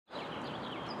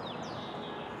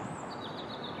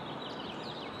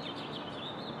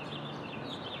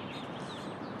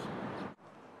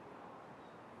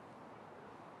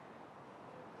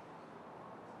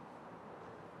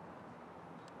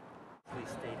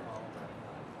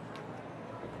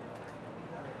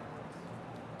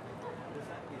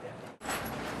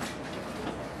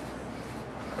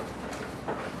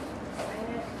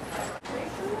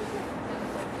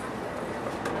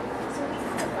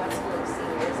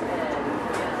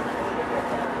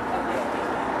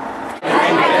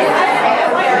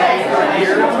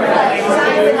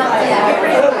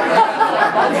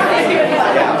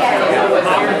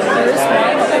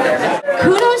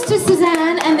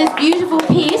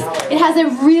has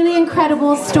a really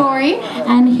incredible story,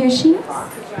 and here she is.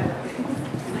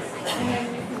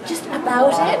 Just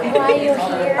about it, why you're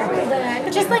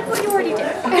here, just like what you already did.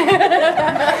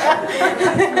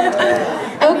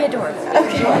 Okay, adorable.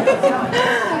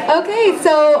 Okay,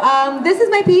 so this is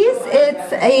my piece.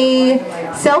 It's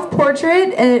a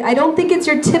self-portrait. I don't think it's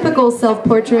your typical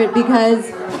self-portrait because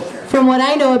from what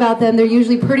I know about them, they're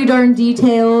usually pretty darn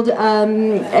detailed.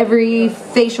 Every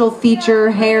facial feature,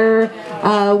 hair,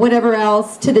 whatever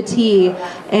else, to the T.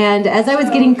 And as I was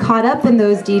getting caught up in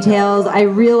those details, I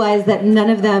realized that none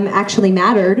of them actually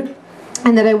mattered,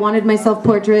 and that I wanted my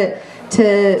self-portrait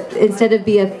to, instead of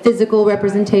be a physical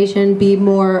representation, be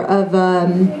more of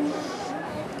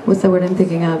what's the word I'm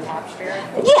thinking of?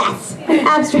 Yes, an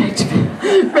abstract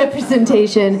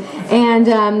representation. And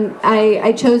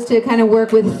I chose to kind of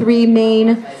work with three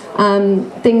main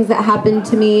things that happened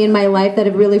to me in my life that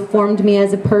have really formed me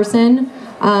as a person.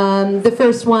 The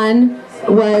first one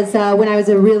was when I was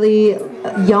a really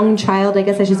young child, I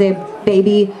guess I should say a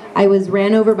baby. I was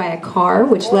ran over by a car,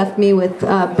 which left me with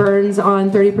burns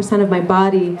on 30% of my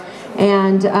body.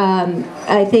 And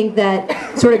I think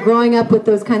that sort of growing up with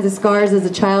those kinds of scars as a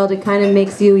child, it kind of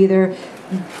makes you either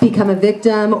become a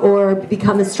victim or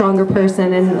become a stronger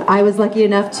person. And I was lucky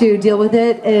enough to deal with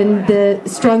it in the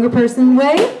stronger person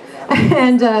way.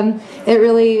 And it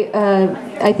really,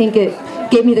 I think it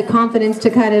gave me the confidence to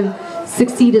kind of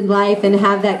succeed in life and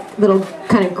have that little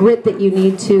kind of grit that you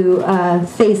need to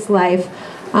face life.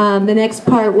 The next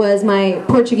part was my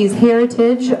Portuguese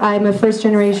heritage. I'm a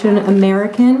first-generation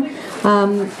American,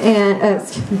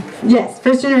 yes,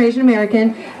 first-generation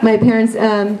American. My parents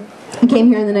came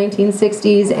here in the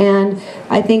 1960s, and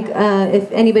I think if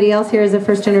anybody else here is a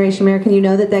first-generation American, you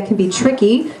know that that can be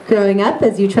tricky growing up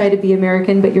as you try to be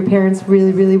American, but your parents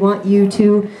really, really want you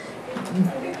to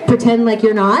pretend like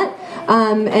you're not.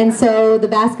 And so the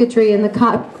basketry and the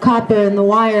copper and the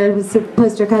wire was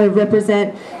supposed to kind of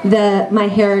represent my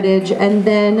heritage. And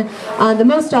then the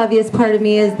most obvious part of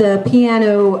me is the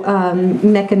piano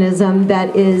mechanism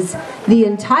that is the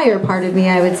entire part of me,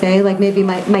 I would say, like maybe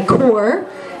my core.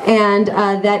 And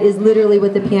that is literally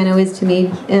what the piano is to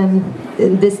me in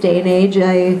this day and age.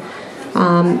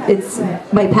 It's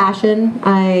my passion.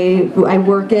 I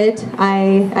work it.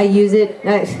 I use it.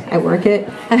 I work it.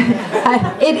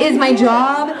 It is my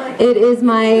job. It is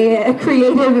my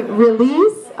creative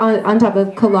release on top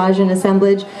of collage and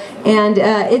assemblage, and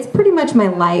it's pretty much my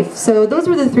life. So those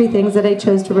were the three things that I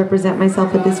chose to represent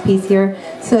myself with this piece here.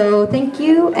 So thank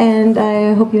you, and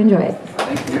I hope you enjoy it.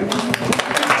 Thank you.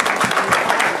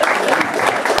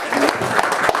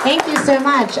 Thank you so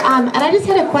much. And I just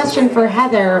had a question for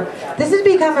Heather. This has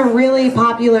become a really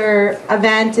popular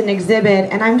event and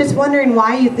exhibit, and I'm just wondering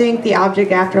why you think the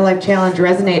Object Afterlife Challenge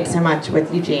resonates so much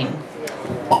with Eugene.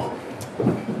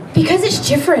 Because it's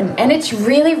different, and it's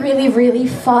really, really, really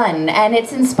fun, and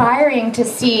it's inspiring to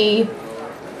see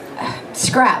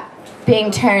scrap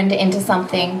being turned into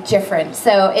something different.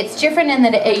 So it's different in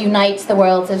that it unites the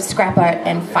worlds of scrap art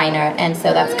and fine art, and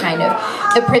so that's kind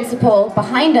of the principle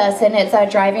behind us, and it's our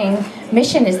driving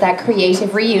mission is that creative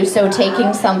reuse. So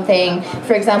taking something,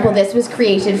 for example, this was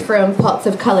created from pots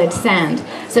of colored sand.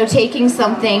 So taking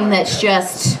something that's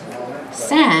just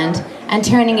sand and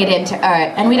turning it into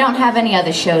art. And we don't have any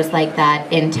other shows like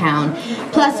that in town.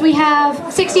 Plus we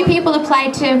have 60 people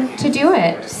applied to do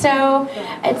it. So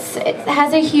it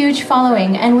has a huge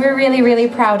following, and we're really, really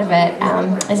proud of it.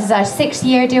 This is our 6th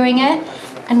year doing it,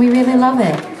 and we really love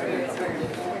it.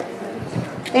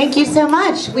 Thank you so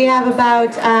much. We have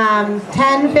about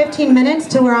 10-15 minutes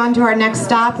till we're on to our next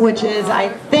stop, which is, I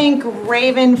think,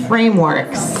 Raven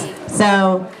Frameworks.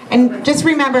 So, and just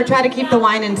remember, try to keep the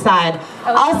wine inside.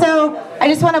 Also, I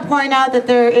just want to point out that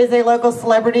there is a local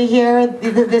celebrity here,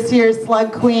 either this year's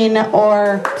Slug Queen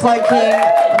or Slug King,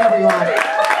 whatever you want.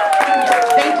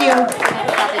 Thank you.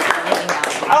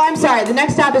 Oh, I'm sorry. The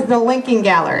next stop is the Lincoln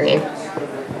Gallery.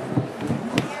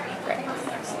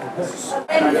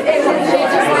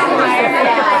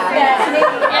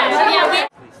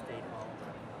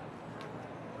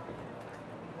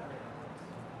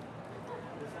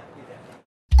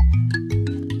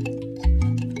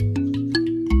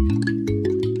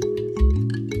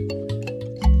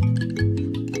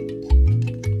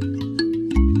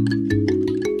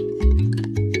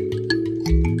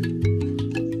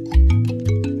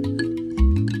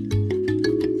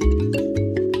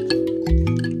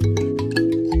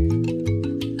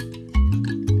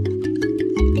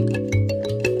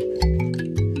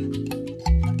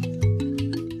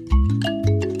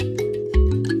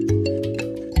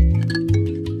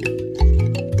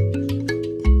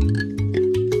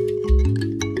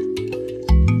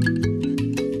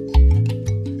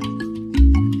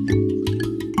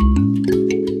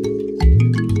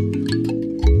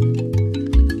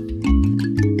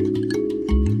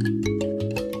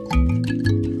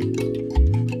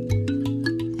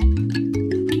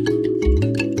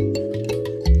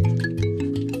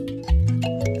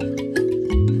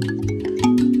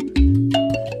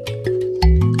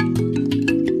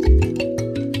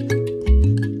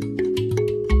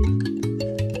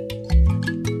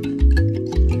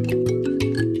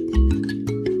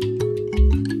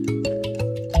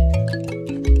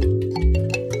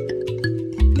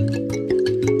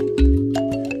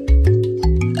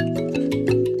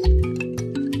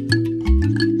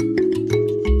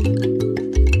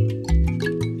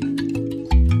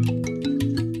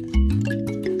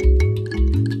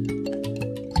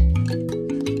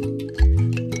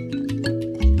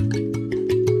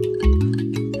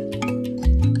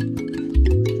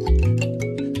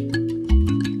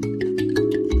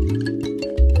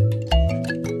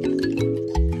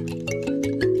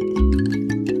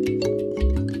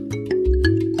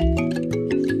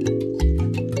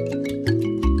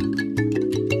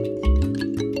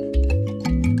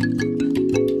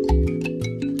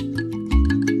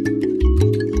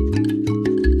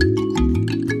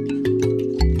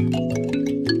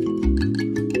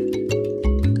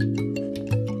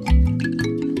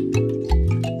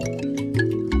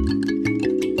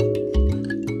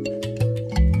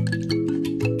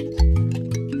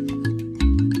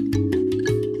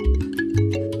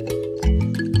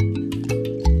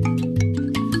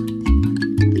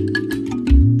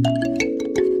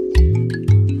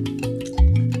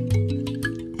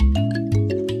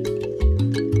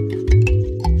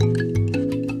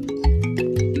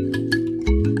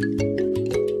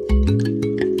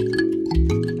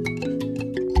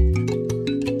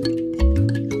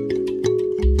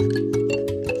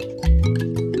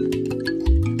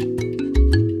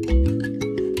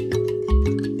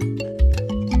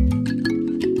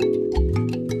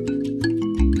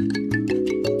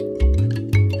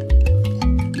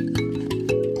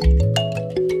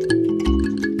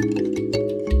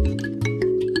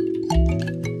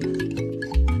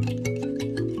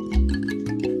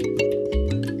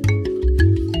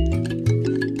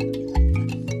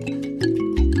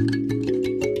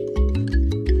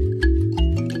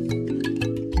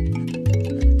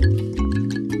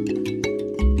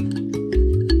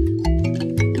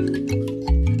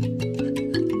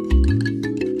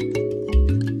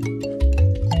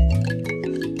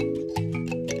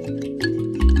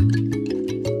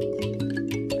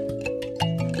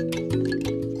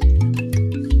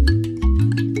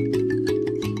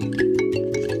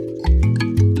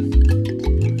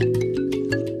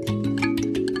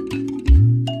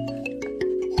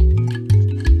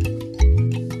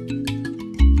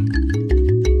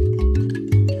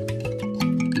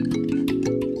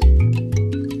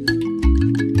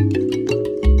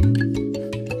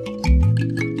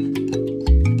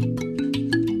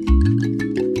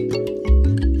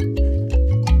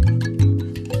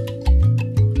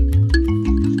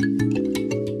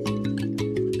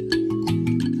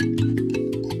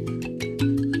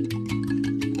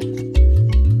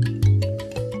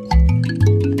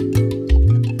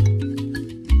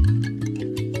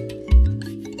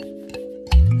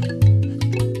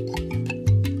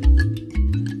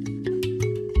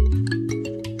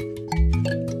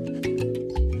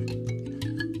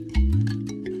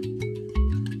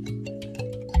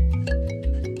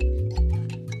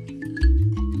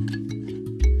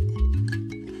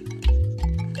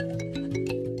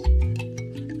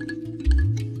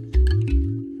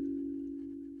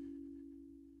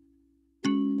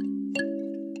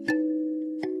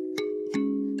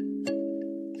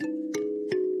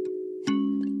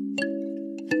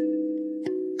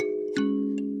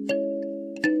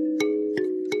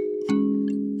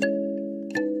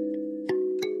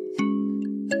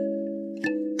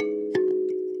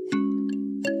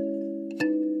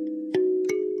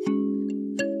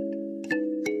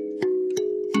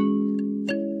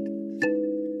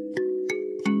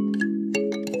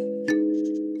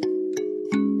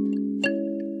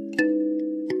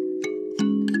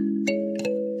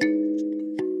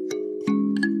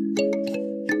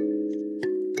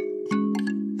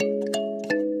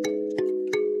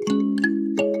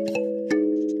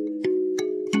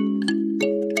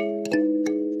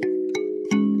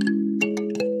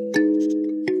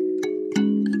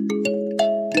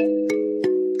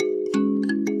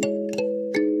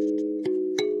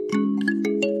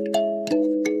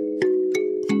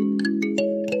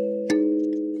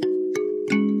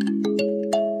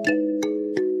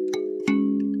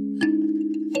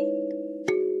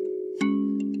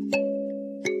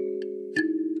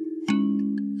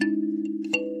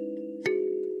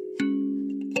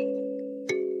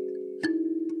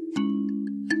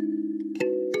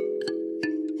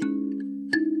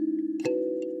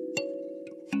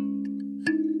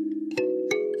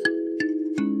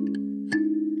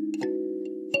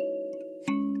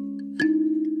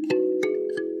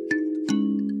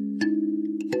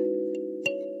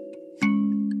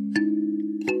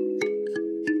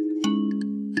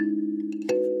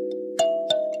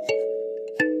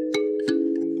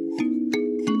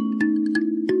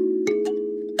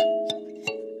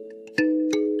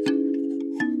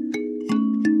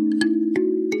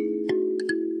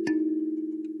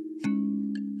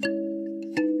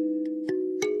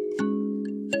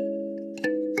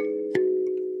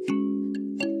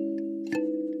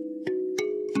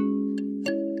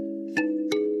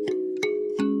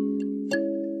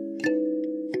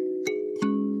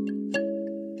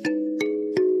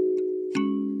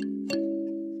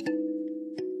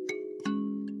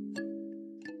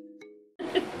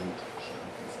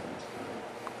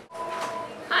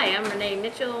 I'm Renee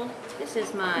Mitchell. This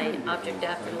is my Object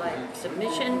Afterlife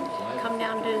submission. Come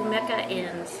down to Mecca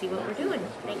and see what we're doing.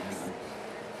 Thanks.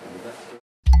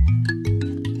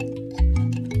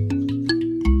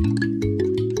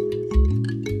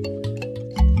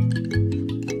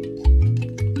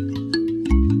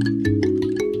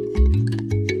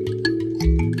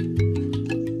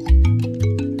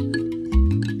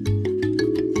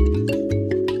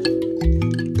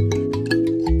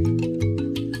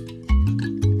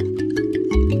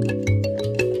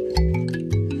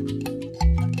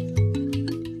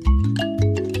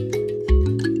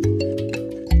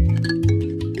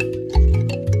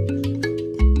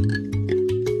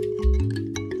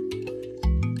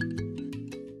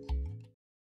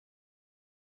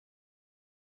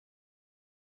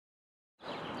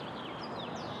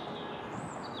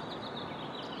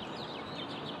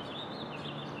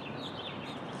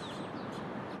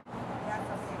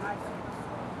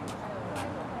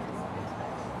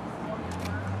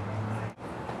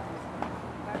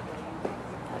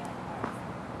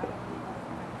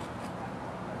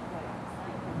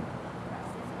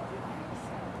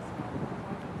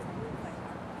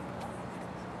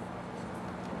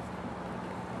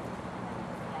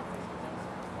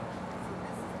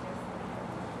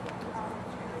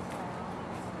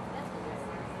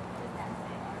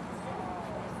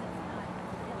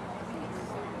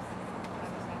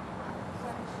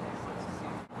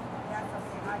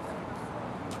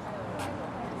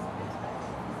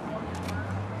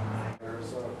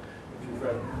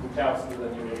 Bukowski,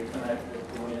 then you may connect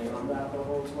with the meaning on that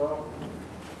level as well.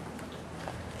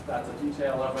 That's a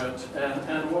detail of it,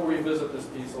 and we'll revisit this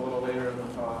piece a little later in the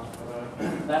talk.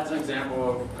 That's an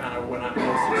example of kind of when I'm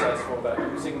most successful, that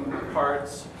using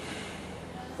parts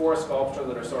for sculpture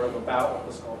that are sort of about what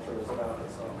the sculpture is about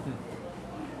itself.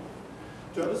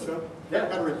 Jonas, I've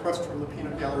got a request from the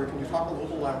Peanut Gallery. Can you talk a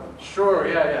little louder? Sure,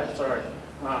 yeah, sorry.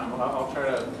 I'll try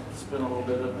to spin a little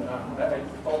bit. I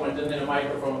told them I didn't need a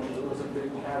microphone because it was a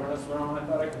big cavernous room I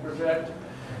thought I could project.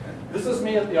 This is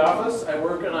me at the office. I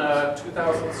work in a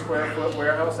 2,000 square foot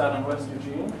warehouse out in West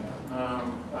Eugene.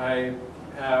 I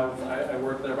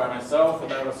work there by myself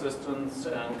without assistants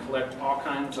and collect all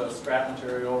kinds of scrap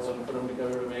materials and put them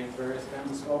together to make various kinds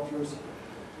of sculptures.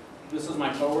 This is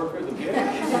my coworker, the pig.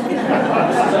 This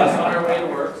is us on our way to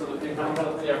work, so the pig comes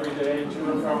out every day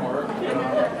to and from work.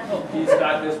 He's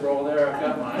got his role there, I've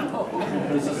got mine.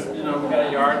 This is, we've got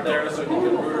a yard there so he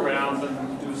can root around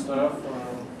and do stuff.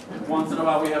 Once in a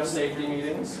while we have safety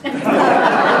meetings. There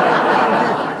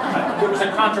was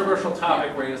a controversial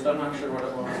topic raised, I'm not sure what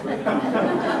it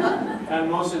was.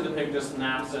 And mostly the pig just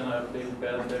naps in a big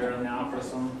bed there in the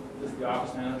office and is the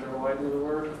office manager while I do the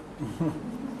work.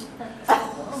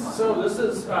 So this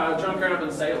is Junkyard up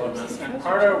in Salem, and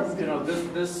part of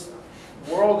this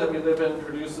world that we live in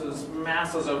produces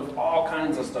masses of all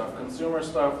kinds of stuff, consumer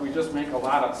stuff. We just make a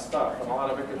lot of stuff, and a lot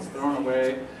of it gets thrown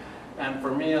away. And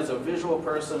for me, as a visual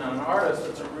person and an artist,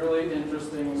 it's a really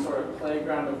interesting sort of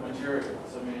playground of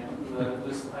materials. I mean,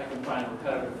 I can find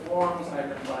repetitive forms. I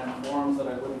can find forms that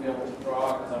I wouldn't be able to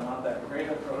draw because I'm not that great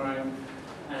at drawing,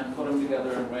 and put them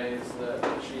together in ways that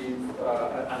achieve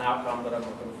an outcome that I'm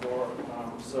looking for.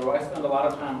 So I spend a lot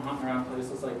of time hunting around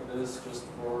places like this just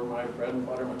for my bread and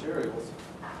butter materials.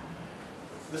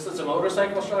 This is a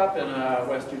motorcycle shop in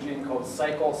West Eugene called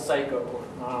Cycle Psycho.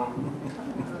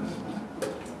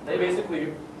 They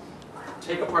basically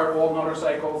take apart old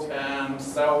motorcycles and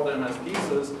sell them as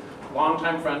pieces.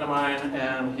 Longtime friend of mine,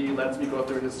 and he lets me go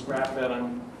through his scrap bin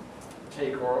and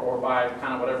take or buy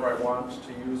kind of whatever I want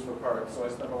to use for parts. So I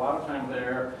spend a lot of time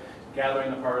there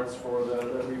gathering the parts for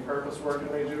the repurpose work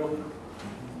that they do.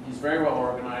 He's very well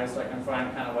organized. I can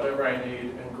find kind of whatever I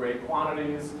need in great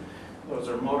quantities. Those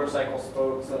are motorcycle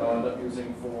spokes that I'll end up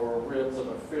using for ribs of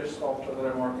a fish sculpture that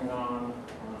I'm working on.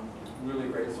 Really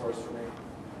great source for me.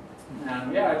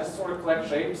 And yeah, I just sort of collect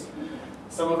shapes.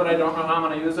 Some of it I don't know how I'm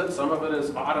going to use it. Some of it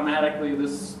is automatically,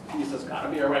 this piece has got to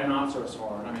be a rhinoceros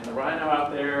horn. I mean, the rhino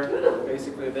out there,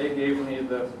 basically they gave me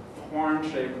the horn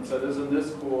shape and said, isn't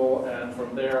this cool? And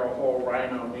from there, a whole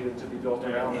rhino needed to be built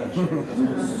around that shape.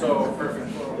 It was so perfect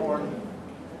for a horn.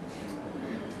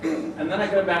 And then I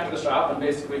go back to the shop and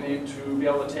basically need to be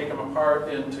able to take them apart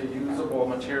into usable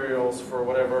materials for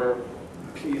whatever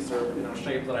piece or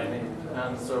shape that I need.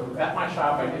 And so at my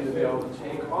shop, I need to be able to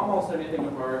take almost anything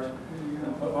apart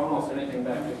and put almost anything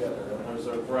back together. And there's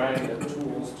a variety of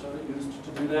tools used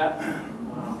to do that.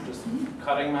 Just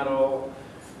cutting metal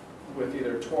with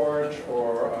either torch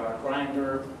or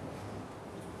grinder.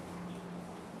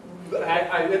 But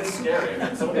it's scary. I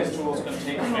mean, some of these tools can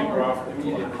take a finger off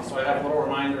immediately. So I have little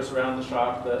reminders around the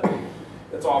shop that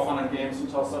it's all fun and games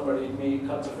until somebody, me,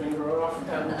 cuts a finger off.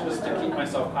 And just to keep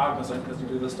myself cognizant, because you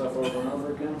do this stuff over and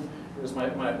over again, here's my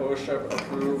OSHA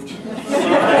approved.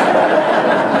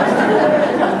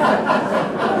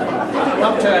 I'm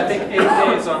up to, I think, 8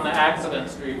 days on the accident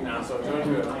streak now, so doing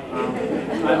good.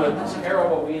 I'm a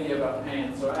terrible weenie about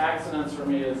pain, so accidents for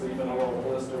me is even a little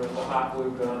blister with a hot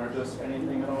glue gun or just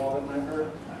anything at all that might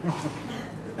hurt.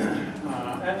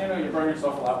 And you know, you burn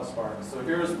yourself a lot with sparks. So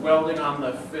here's welding on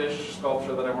the fish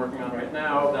sculpture that I'm working on right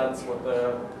now. That's what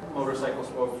the motorcycle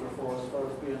spokes were for, as far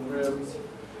as being ribs.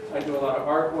 I do a lot of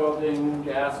arc welding,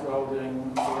 gas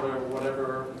welding, sort of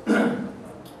whatever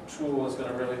tool is going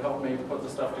to really help me put the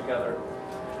stuff together.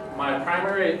 My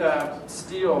primary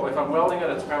steel, if I'm welding it,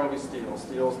 it's probably steel.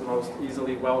 Steel is the most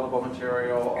easily weldable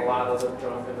material. A lot of the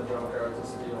junk in the junkyards is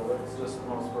steel. It's just the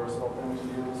most versatile thing to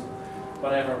use.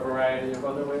 But I have a variety of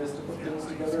other ways to put things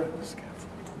together.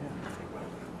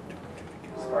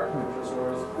 Spark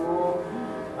Nutrisaur is cool.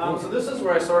 So this is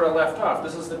where I sort of left off.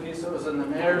 This is the piece that was in the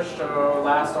mayor's show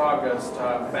last August,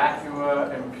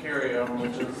 Vacua Imperium,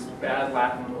 which is bad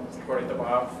Latin, according to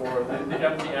Bob, for the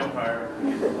empty empire.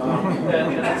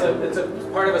 And it's a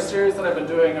part of a series that I've been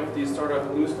doing of these sort of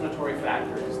hallucinatory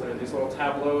factories. There are these little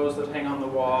tableaus that hang on the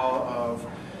wall of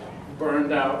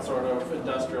burned out sort of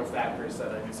industrial factory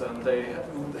settings, and they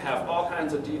have all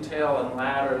kinds of detail and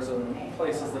ladders and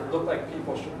places that look like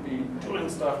people should be doing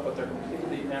stuff, but they're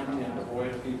completely empty and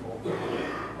devoid of people.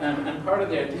 And part of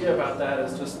the idea about that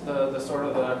is just the sort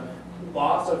of the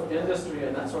loss of industry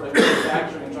and that sort of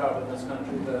manufacturing job in this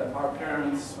country that our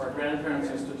parents, our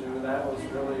grandparents used to do. That was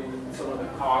really some of the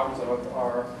cogs of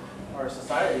our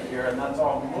society here, and that's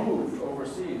all moved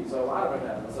overseas. So a lot of it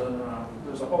has, and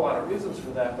there's a whole lot of reasons for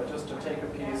that, but just to take a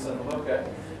piece and look at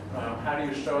how do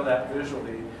you show that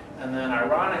visually, and then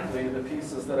ironically, the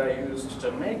pieces that I used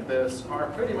to make this are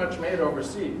pretty much made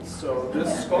overseas. So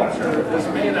this sculpture is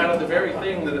made out of the very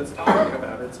thing that it's talking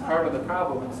about. It's part of the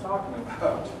problem it's talking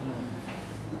about.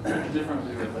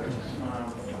 Differently with it.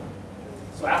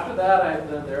 So after that,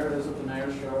 there it is at the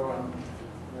mayor's show, and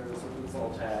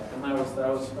little tag, and that was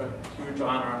a huge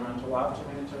honor and meant a lot to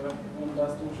me to win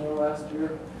Best in Show last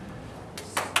year.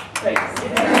 Thanks.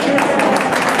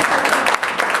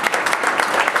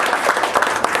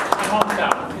 My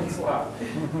hometown, thanks a lot.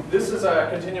 This is a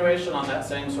continuation on that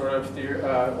same sort of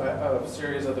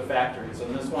series of the factories,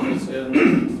 and this one is in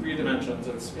 3 dimensions.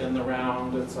 It's in the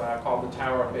round. It's called the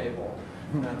Tower of Babel,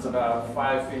 and it's about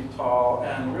 5 feet tall,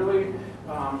 and really.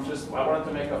 I wanted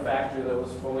to make a factory that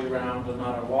was fully round and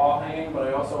not a wall hanging, but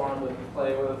I also wanted to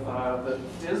play with the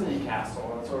Disney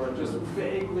castle and sort of just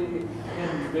vaguely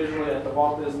and visually at the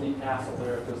Walt Disney Castle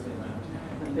there at Disneyland.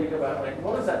 And think about, like,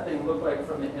 what does that thing look like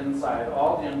from the inside?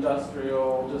 All the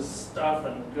industrial just stuff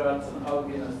and guts and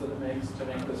ugliness that it makes to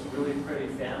make this really pretty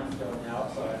fantasy on the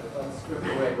outside. If that's stripped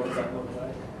away, what does that look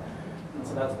like? And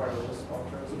so that's part of what this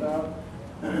sculpture is about.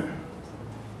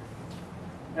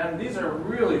 And these are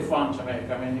really fun to make.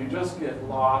 I mean, you just get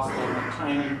lost in the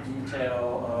tiny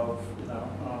detail of,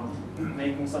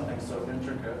 making something so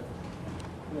intricate.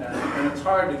 Yeah, and it's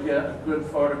hard to get a good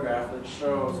photograph that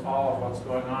shows all of what's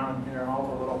going on in here and all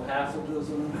the little passages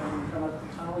and kind of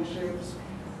tunnely shapes.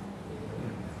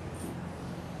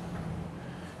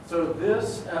 So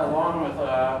this, along with,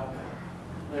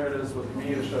 there it is with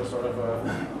me to show sort of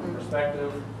a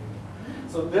perspective.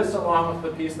 So this, along with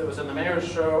the piece that was in the mayor's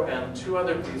show, and 2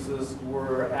 other pieces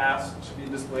were asked to be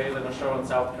displayed in a show in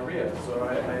South Korea. So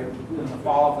I in the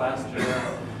fall of last year,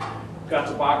 got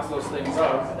to box those things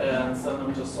up and send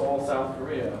them to Seoul, South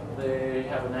Korea. They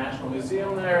have a national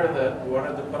museum there that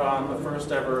wanted to put on the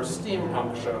first ever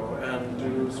steampunk show and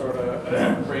do sort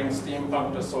of bring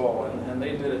steampunk to Seoul, and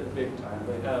they did it big time.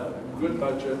 They had a good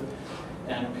budget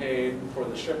and paid for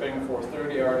the shipping for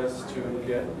 30 artists to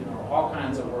get all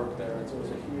kinds of work there. So it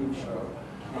was a huge show.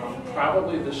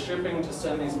 Probably the shipping to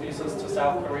send these pieces to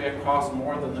South Korea cost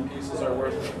more than the pieces are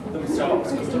worth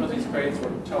themselves, because some of these crates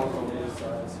were telephoto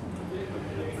size.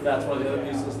 That's one of the other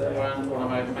pieces that went, one of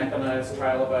my mechanized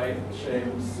trilobite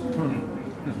shapes.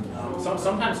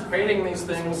 Sometimes creating these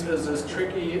things is as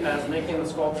tricky as making the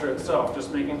sculpture itself,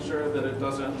 just making sure that it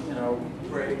doesn't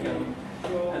break.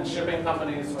 And shipping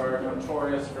companies are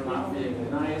notorious for not being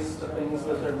nice to things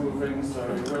that they're moving, so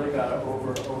you really got to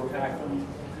overpack them.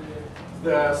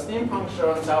 The steampunk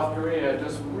show in South Korea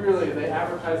just really, they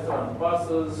advertised it on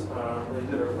buses.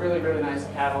 They did a really, really nice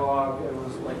catalog. It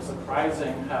was like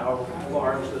surprising how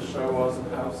large the show was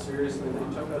and how seriously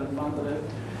they took it and funded it.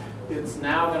 It's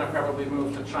now going to probably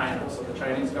move to China, so the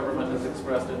Chinese government has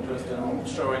expressed interest in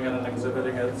showing it and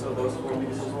exhibiting it, so those 4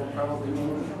 pieces will probably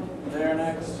move there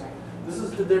next.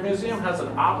 Their museum has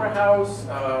an opera house.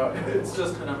 It's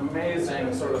just an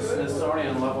amazing sort of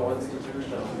Smithsonian level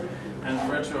institution. And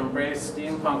for it to embrace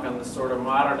steampunk and this sort of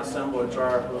modern assemblage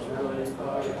art was really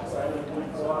exciting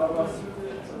for a lot of us.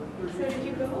 So did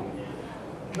you go?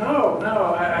 No,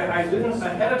 I didn't,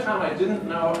 ahead of time I didn't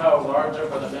know how large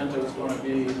of an event it was going to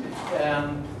be.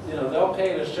 And, you know, they'll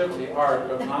pay to ship the art,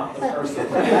 but not the person.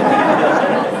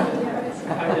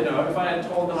 You know, if I had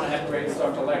told them I had great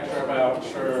stuff to lecture about,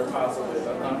 sure, possibly.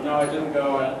 But no, I didn't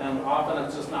go, and often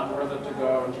it's just not worth it to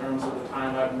go in terms of the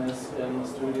time I've missed in the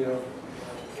studio.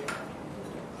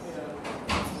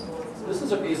 This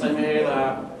is a piece I made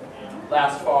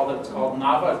last fall that's called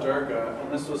Nava Durga,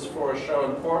 and this was for a show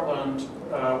in Portland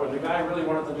where the guy really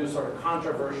wanted to do sort of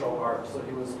controversial art. So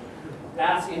he was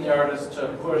asking the artist to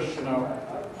push, you know,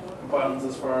 buttons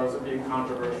as far as it being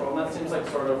controversial, and that seems like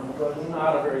sort of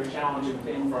not a very challenging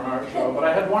theme for an art show. But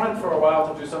I had wanted for a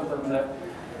while to do something that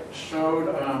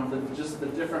showed just the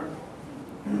different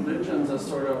religions as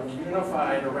sort of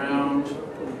unified around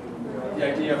the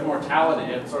idea of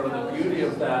mortality and sort of the beauty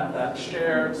of that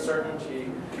shared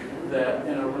certainty that,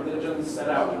 you know, religions set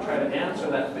out to try to answer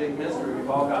that big mystery we've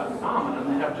all got in common, and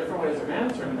they have different ways of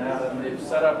answering that, and they've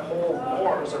set up whole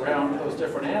wars around those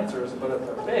different answers. But at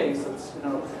the base, it's, you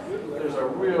know, there's a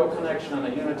real connection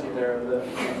and a unity there that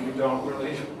we don't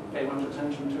really pay much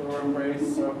attention to or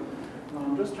embrace. So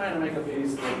I'm just trying to make a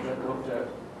piece that looked at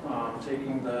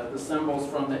taking the symbols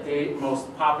from the 8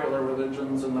 most popular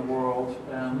religions in the world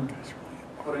and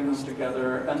putting them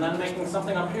together, and then making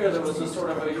something up here that was just sort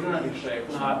of a unity shape,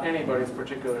 not anybody's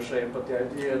particular shape, but the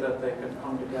idea that they could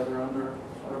come together under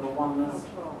sort of a oneness.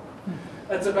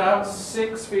 It's about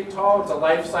 6 feet tall. It's a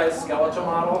life-size skeleton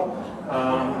model.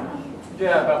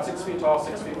 Yeah, about 6 feet tall,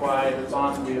 6 feet wide. It's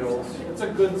on wheels. It's a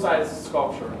good-sized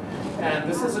sculpture. And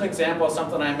this is an example of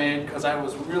something I made because I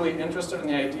was really interested in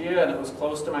the idea, and it was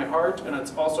close to my heart, and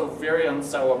it's also very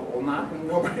unsellable.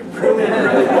 Nobody really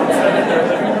wants that in their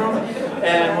living room.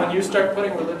 And when you start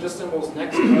putting religious symbols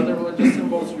next to other religious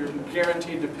symbols, you're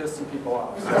guaranteed to piss some people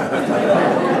off. So.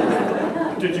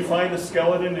 Did you find the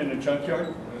skeleton in a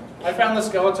junkyard? I found the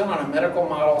skeleton on a medical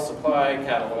model supply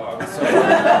catalog. So,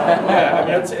 yeah, I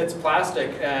mean, it's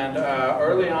plastic, and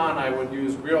early on I would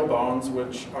use real bones,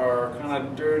 which are kind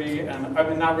of dirty, and I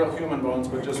mean, not real human bones,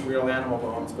 but just real animal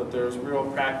bones, but there's real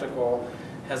practical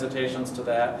hesitations to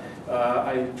that.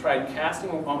 I tried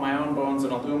casting all my own bones in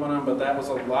aluminum, but that was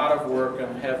a lot of work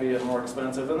and heavy and more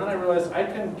expensive. And then I realized I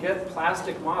can get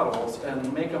plastic models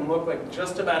and make them look like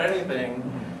just about anything,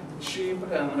 cheap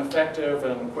and effective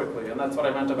and quickly. And that's what I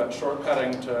meant about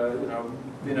shortcutting to, you know,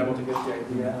 being able to get the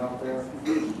idea out there.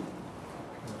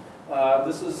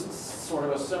 This is sort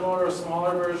of a similar,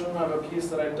 smaller version of a piece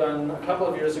that I've done a couple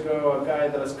of years ago. A guy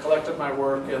that has collected my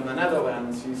work in the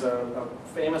Netherlands. He's a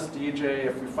famous DJ.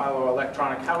 If you follow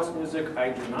electronic house music, I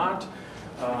do not.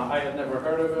 I had never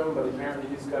heard of him, but apparently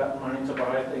he's got money to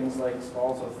buy things like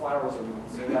stalls of flowers in them.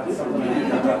 So that's something I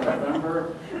did about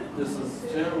November. This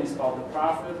is Jim. He's called The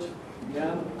Prophet.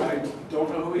 Again, I don't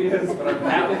know who he is, but I'm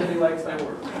happy that he likes my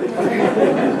work.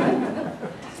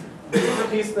 This is a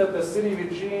piece that the City of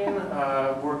Eugene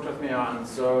worked with me on.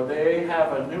 So they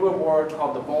have a new award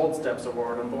called the Bold Steps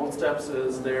Award, and Bold Steps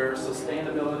is their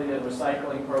sustainability and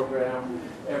recycling program.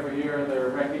 Every year they're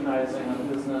recognizing a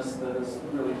business that is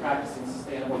really practicing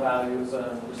sustainable values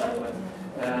and recycling.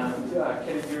 And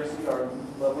Kitty Piercy, our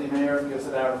lovely mayor, gives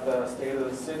it out at the State of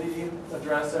the City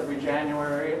address every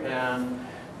January, and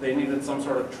they needed some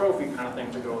sort of trophy kind of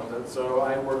thing to go with it. So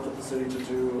I worked with the city to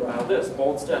do this,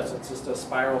 Bold Steps. It's just a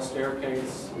spiral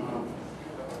staircase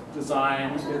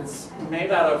design. It's made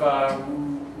out of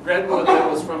redwood that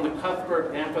was from the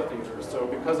Cuthbert Amphitheater. So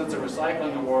because it's a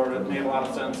recycling award, it made a lot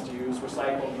of sense to use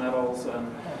recycled metals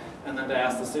and then to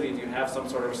ask the city, do you have some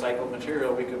sort of recycled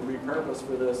material we could repurpose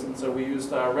for this? And so we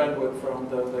used redwood from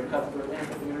the Cuthbert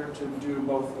Amphitheater to do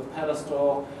both the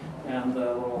pedestal and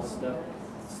the little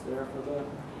steps there for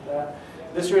that.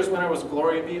 This year's winner was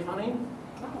Glory Beef Honey,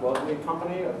 lovely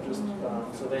company.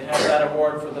 So they have that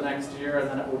award for the next year, and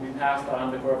then it will be passed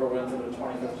on to whoever wins it in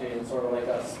 2015, sort of like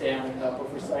a Stanley Cup of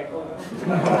recycling.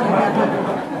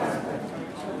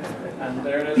 And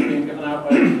there it is being given out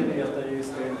by the city at the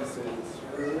State of the City.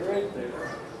 It's right there.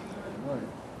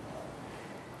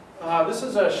 This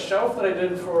is a shelf that I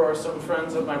did for some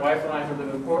friends of my wife and I who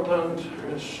live in Portland.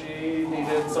 She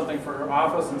needed something for her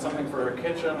office and something for her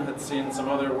kitchen, had seen some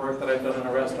other work that I'd done in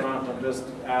a restaurant, and just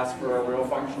asked for a real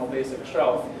functional basic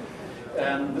shelf.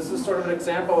 And this is sort of an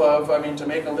example of, I mean, to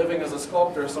make a living as a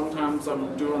sculptor, sometimes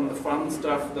I'm doing the fun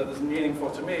stuff that is meaningful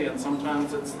to me, and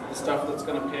sometimes it's the stuff that's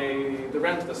going to pay the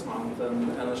rent this month.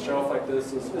 And a shelf like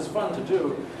this is fun to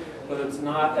do. but it's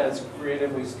not as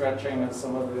creatively stretching as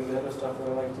some of the other stuff that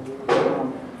I like to do.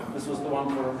 This was the one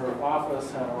for her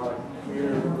office, had a lot of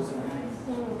gears and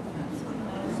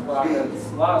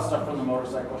sprockets, a lot of stuff from the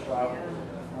motorcycle shop.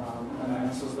 And then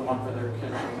this is the one for their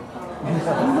kitchen.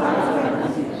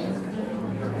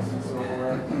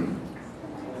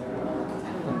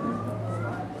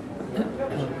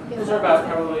 Those are about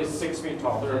probably 6 feet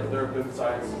tall. They're good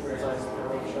size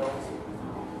shells.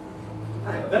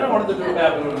 Then I wanted to do a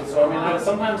baboon. So I mean,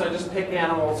 sometimes I just pick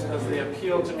animals because they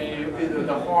appeal to me, either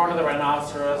the horn of the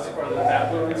rhinoceros or the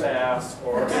baboon's ass.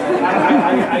 Or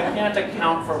I can't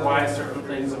account for why certain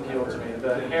things appeal to me.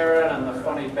 The heron and the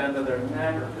funny bend of their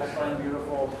neck, I find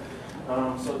beautiful.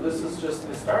 So this is just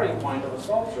the starting point of a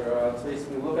sculpture. It's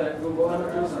basically looking at Google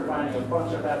Images and finding a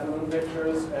bunch of baboon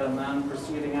pictures and then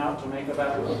proceeding out to make a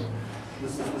baboon.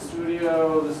 This is the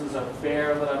studio. This is a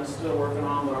bear that I'm still working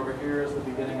on, but over here is the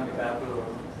beginning of the baboon.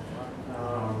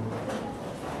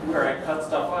 Where I cut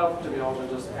stuff up to be able to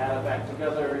just add it back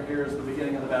together. Here's the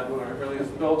beginning of the baboon. It really is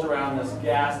built around this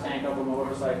gas tank of a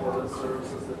motorcycle that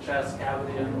serves as the chest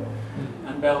cavity and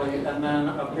belly, and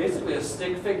then basically a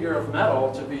stick figure of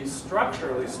metal to be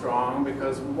structurally strong,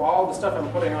 because all the stuff I'm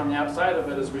putting on the outside of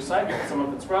it is recycled. Some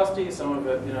of it's rusty, some of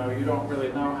it, you don't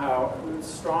really know how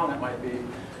strong it might be.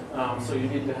 So you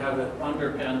need to have it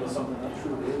underpinned with something that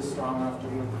truly is strong enough to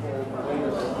withhold the weight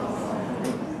of it.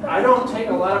 I don't take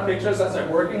a lot of pictures as I'm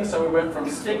working, so we went from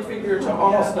stick figure to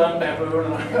almost done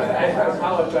baboon. And I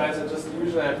apologize,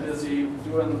 usually I'm busy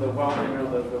doing the welding or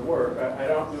the work. I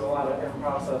don't do a lot of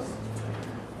in-process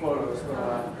photos.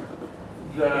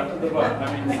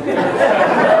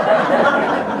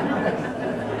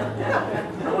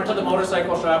 I went to the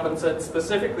motorcycle shop and said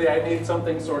specifically I need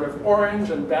something sort of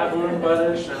orange and baboon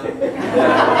buttish and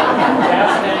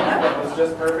gas tank that was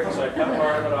just perfect, so I cut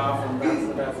part of it off, and that's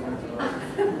the baboon.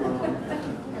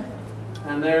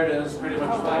 And there it is, pretty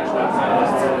much finished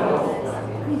outside.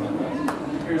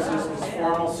 Here's his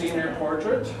formal senior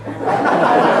portrait.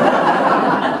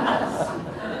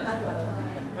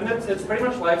 And it's pretty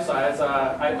much life size.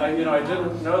 I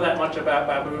didn't know that much about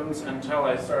baboons until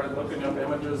I started looking up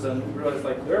images and realized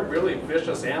they're really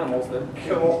vicious animals that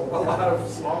kill a lot of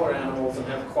smaller animals and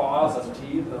have claws and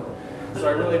teeth. So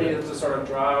I really needed to sort of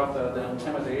draw out the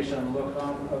intimidation look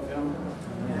of him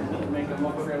and make him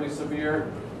look fairly severe.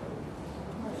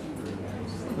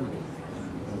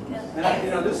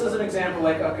 And this is an example,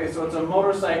 okay, so it's a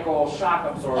motorcycle shock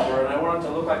absorber, and I want it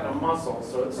to look like a muscle,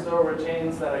 so it still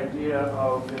retains that idea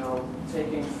of,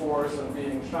 taking force and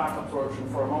being shock absorption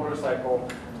for a motorcycle,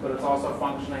 but it's also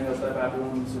functioning as that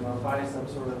baboon's, bicep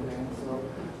sort of thing. So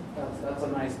that's a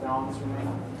nice balance for me.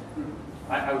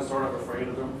 I was sort of afraid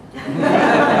of him.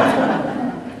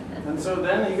 And so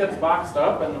then he gets boxed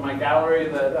up, and my gallery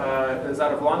that is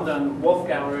out of London, Wolf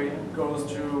Gallery, goes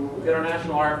to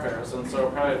international art fairs. And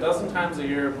so probably 12 times a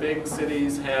year, big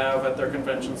cities have at their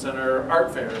convention center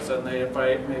art fairs, and they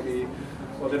invite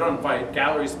they don't invite,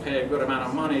 galleries pay a good amount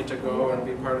of money to go and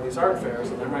be part of these art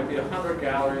fairs. And there might be 100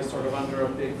 galleries sort of under a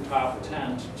big top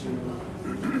tent to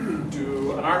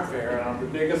do an art fair. The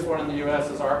biggest one in the US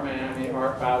is Art Miami,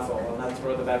 Art Basel, and that's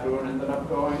where the baboon ended up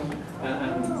going.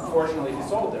 And fortunately, he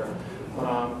sold there.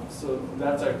 So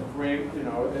that's a great,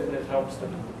 it helps to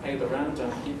pay the rent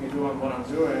and keep me doing what I'm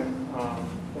doing.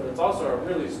 But it's also a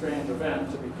really strange event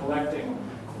to be collecting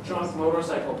junk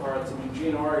motorcycle parts in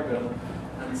Eugene, Oregon,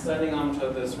 and sending them to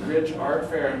this rich art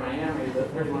fair in Miami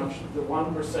that pretty much the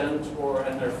 1%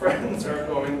 and their friends are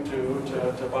going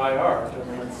to buy art. I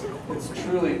mean, it's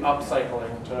truly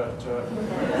upcycling to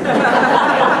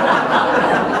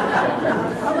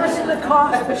How much did it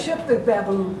cost to ship the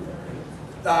baboon?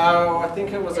 I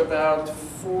think it was about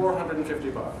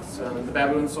 $450, and the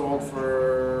baboon sold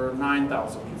for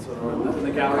 $9,000. So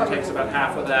the gallery takes about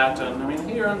half of that, and I mean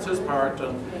he earns his part,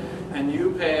 and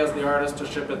you pay as the artist to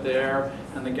ship it there,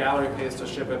 and the gallery pays to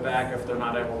ship it back if they're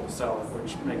not able to sell it,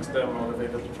 which makes them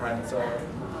motivated to try and sell it.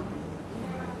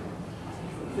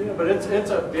 Yeah, but it's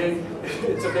a big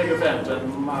event,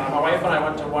 and my wife and I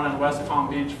went to one in West Palm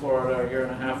Beach, Florida, a year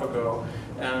and a half ago,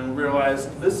 and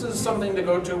realized this is something to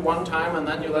go to one time, and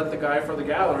then you let the guy for the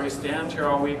gallery stand here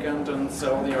all weekend and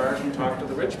sell the art and talk to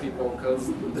the rich people,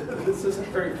 because this isn't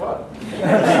very fun.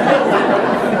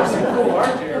 There's some cool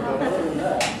art here, but other than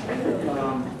that.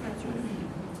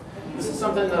 This is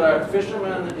something that a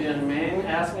fisherman in Maine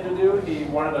asked me to do. He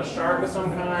wanted a shark of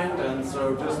some kind, and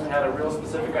so just had a real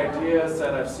specific idea,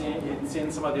 said he'd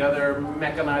seen some of the other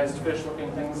mechanized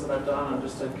fish-looking things that I've done, and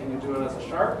just said, can you do it as a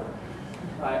shark?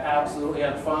 I absolutely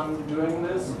had fun doing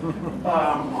this.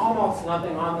 Almost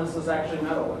nothing on this is actually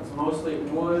metal. It's mostly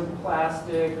wood,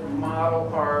 plastic, model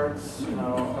parts,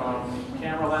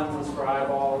 camera lenses for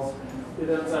eyeballs. It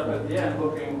ends up at the end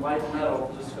looking like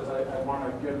metal just because I want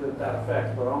to give it that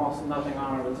effect, but almost nothing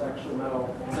on it is actually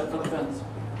metal, except for the fence.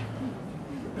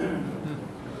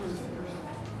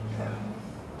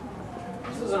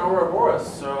 This is an Ouroboros,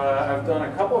 so I've done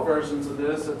a couple versions of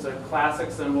this. It's a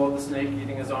classic symbol of the snake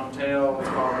eating his own tail. It's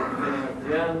called The Beginning of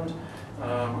the End.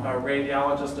 A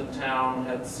radiologist in town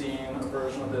had seen a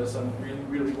version of this and really,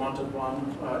 really wanted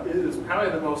one. It is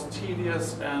probably the most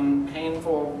tedious and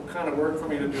painful kind of work for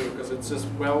me to do because it's just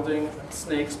welding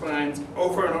snake spines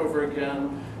over and over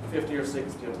again, 50 or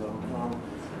 60 of them.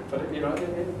 But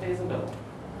it pays a bill.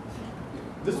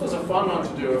 This was a fun one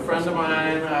to do. A friend of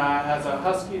mine has a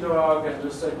husky dog and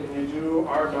just said, can you do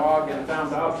our dog and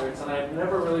found objects? And I had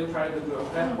never really tried to do a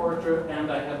pet portrait,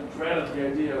 and I had dreaded the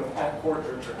idea of pet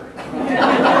portraiture.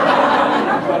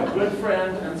 But good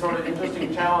friend and sort of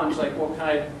interesting challenge, like, well, can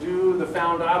I do the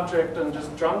found object and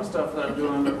just junk stuff that I'm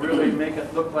doing, but really make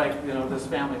it look like, this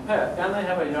family pet? And they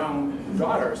have a young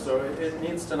daughter, so it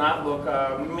needs to not look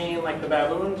mean like the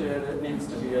baboon did. It needs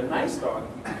to be a nice dog.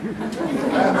 So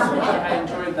I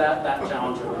enjoyed that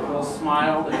challenge. A little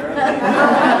smile there.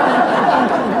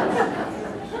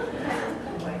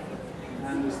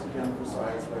 And just again for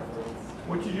size reference.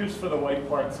 What'd you use for the white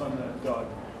parts on the dog?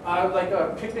 Like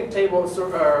a picnic table,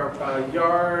 sort of a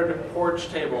yard porch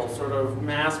table, sort of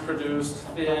mass-produced,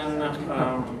 thin.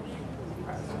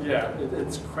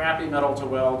 It's crappy metal to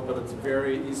weld, but it's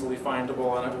very easily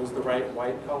findable, and it was the right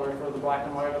white color for the black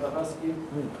and white of the husky.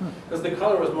 Because the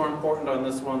color was more important on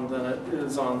this one than it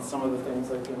is on some of the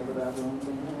things like the baboons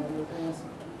and other things.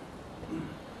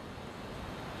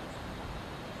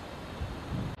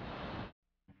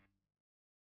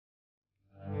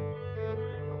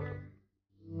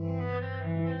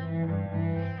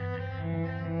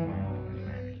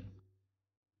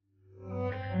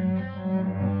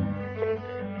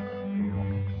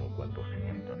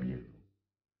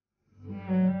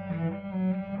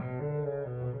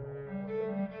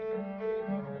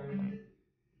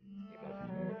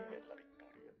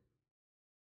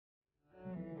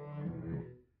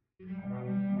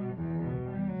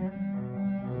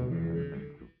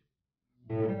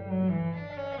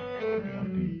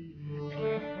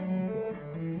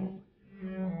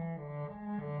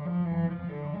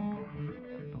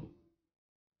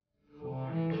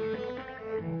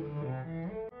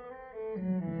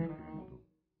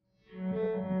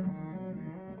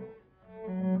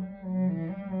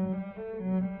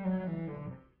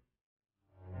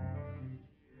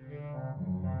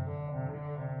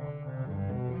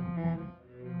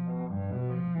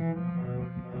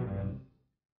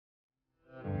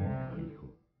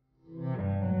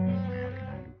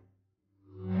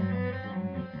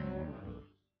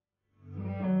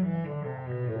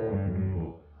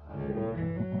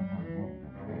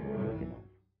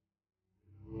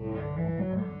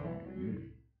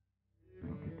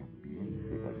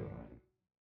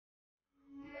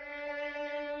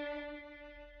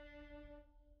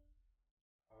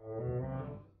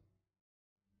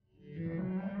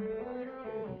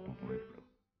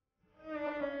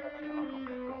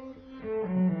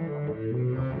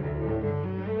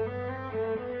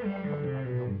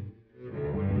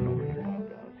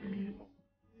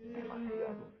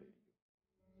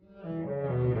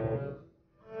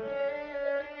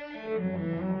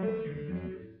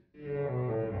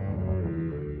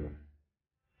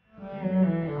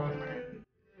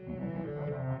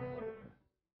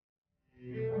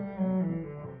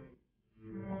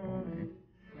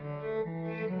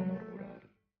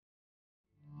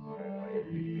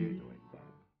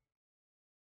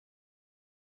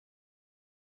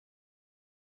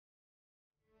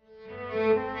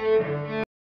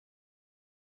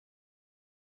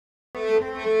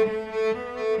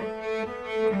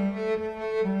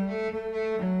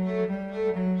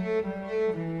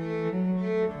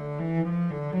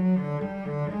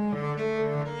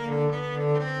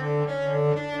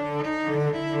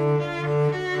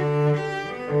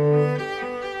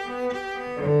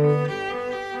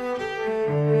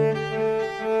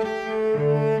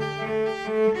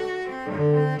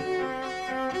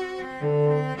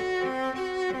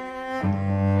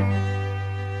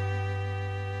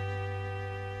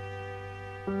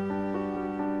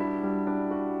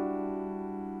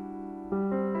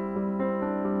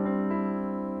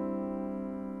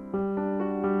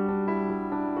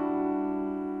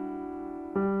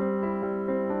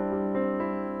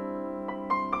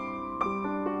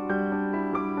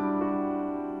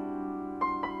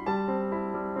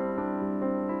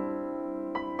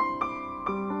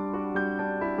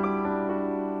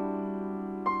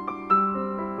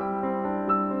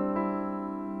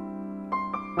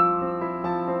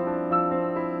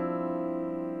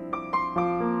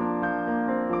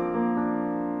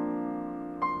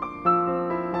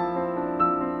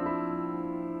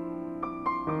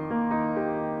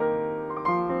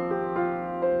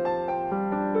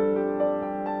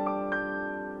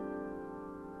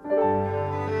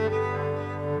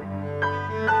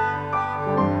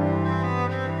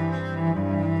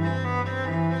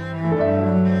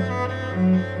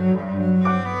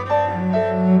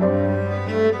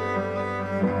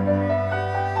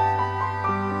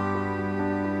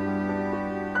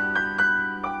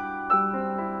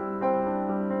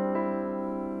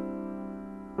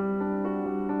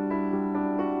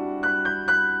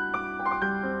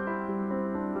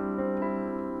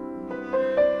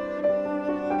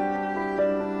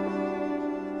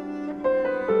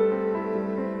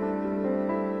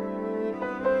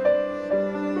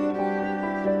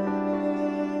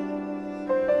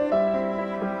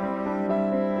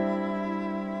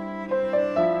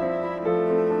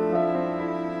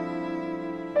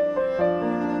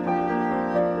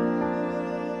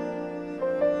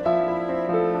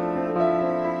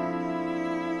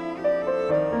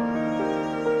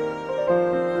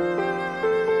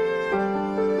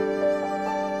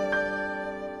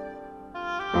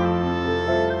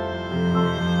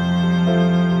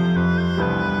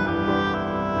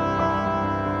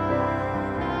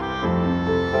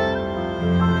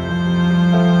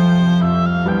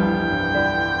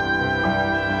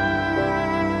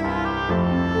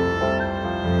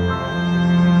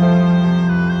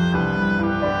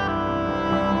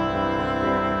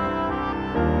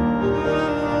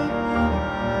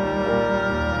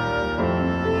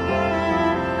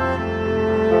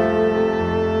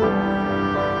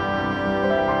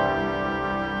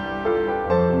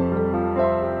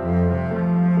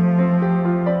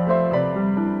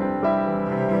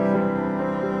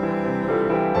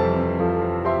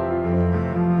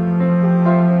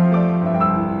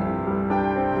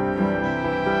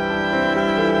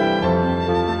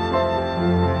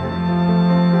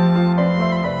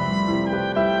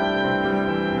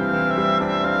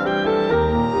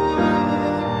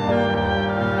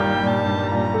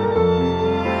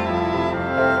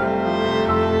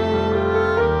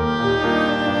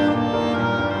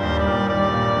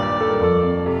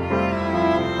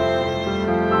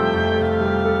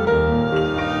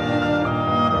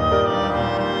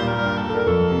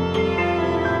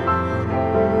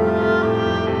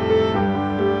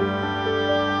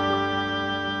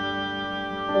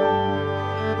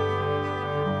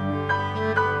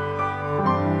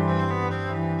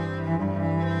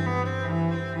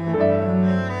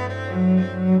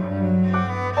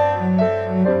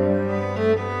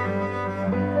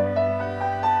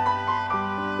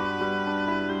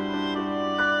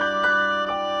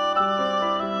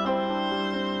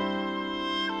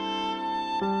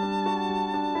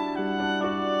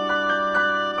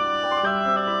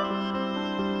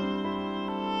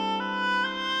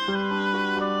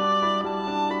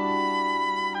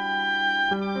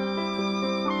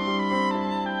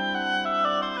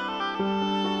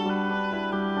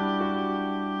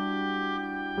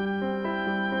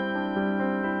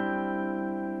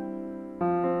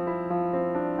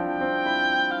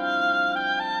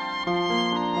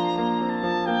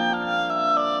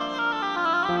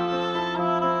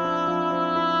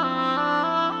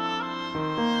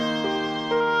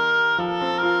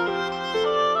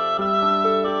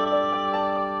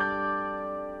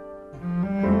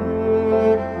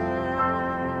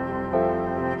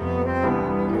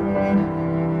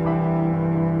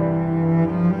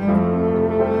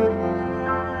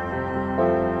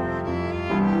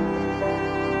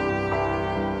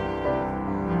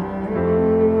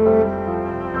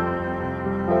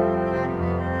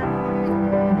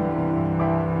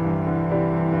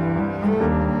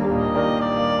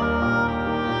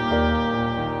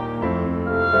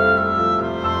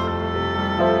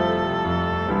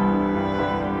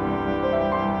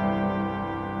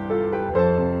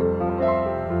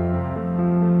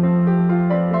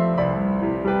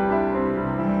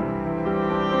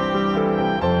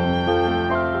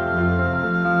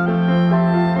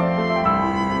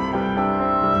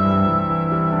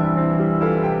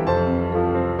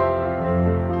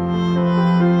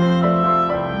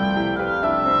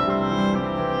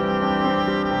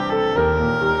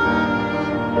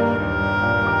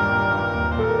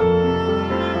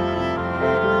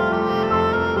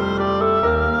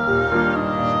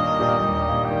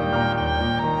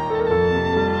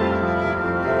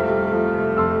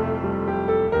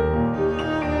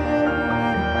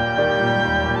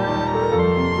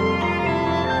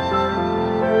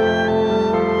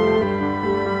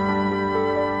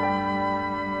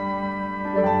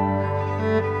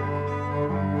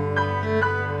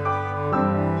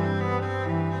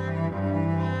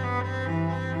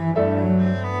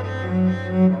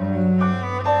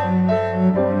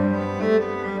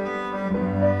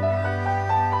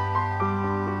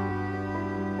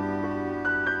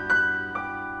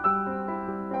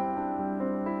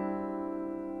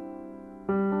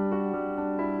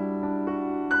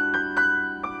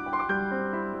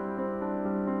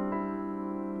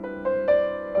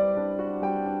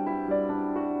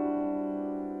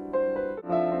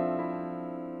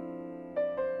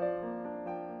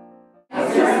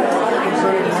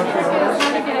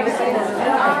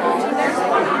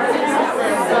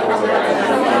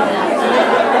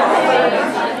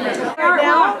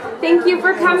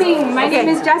 morning. My name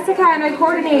is Jessica and I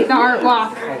coordinate the art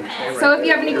walk. So if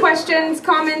you have any questions,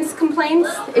 comments, complaints,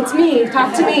 it's me.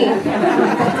 Talk to me.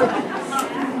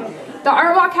 The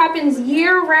art walk happens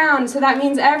year-round, so that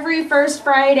means every first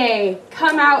Friday.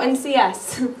 Come out and see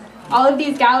us. All of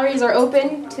these galleries are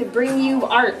open to bring you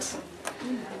art.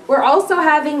 We're also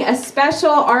having a special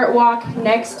art walk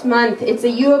next month. It's a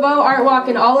U of O art walk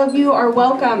and all of you are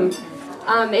welcome.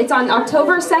 It's on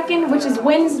October 2nd, which is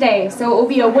Wednesday. So it will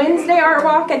be a Wednesday art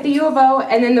walk at the U of O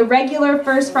and then the regular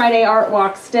first Friday art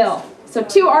walk still. So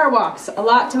 2 art walks, a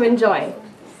lot to enjoy.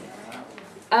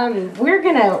 We're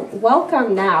gonna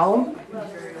welcome now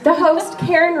the host,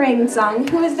 Karen Rangsong,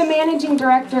 who is the managing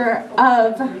director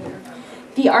of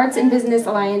the Arts and Business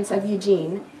Alliance of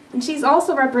Eugene. And she's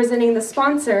also representing the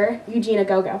sponsor, Eugene A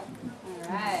Go Go. All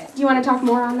right. Do you want to talk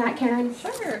more on that, Karen?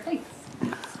 Sure, thanks.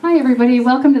 Hi everybody,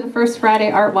 welcome to the First Friday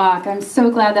Art Walk. I'm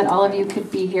so glad that all of you could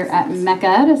be here at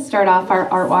Mecca to start off our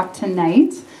art walk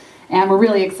tonight. And we're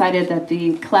really excited that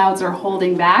the clouds are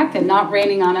holding back and not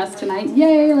raining on us tonight.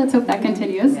 Yay, let's hope that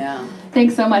continues. Yeah.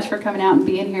 Thanks so much for coming out and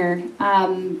being here.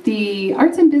 The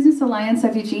Arts and Business Alliance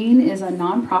of Eugene is a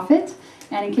nonprofit.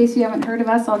 And in case you haven't heard of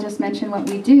us, I'll just mention what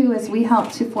we do is we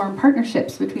help to form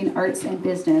partnerships between arts and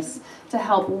business to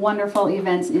help wonderful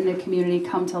events in the community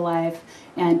come to life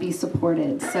and be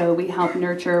supported. So we help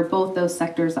nurture both those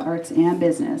sectors, arts and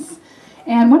business.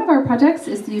 And one of our projects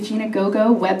is the Eugene A Go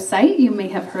Go website. You may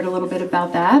have heard a little bit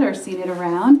about that or seen it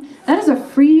around. That is a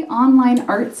free online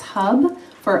arts hub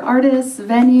for artists,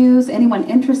 venues, anyone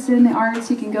interested in the arts.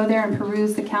 You can go there and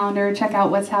peruse the calendar, check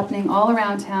out what's happening all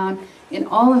around town in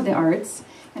all of the arts.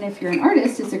 And if you're an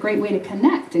artist, it's a great way to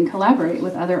connect and collaborate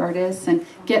with other artists and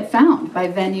get found by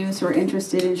venues who are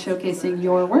interested in showcasing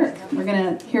your work. We're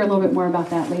going to hear a little bit more about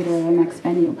that later in the next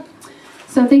venue.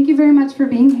 So thank you very much for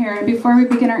being here. And before we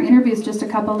begin our interviews, just a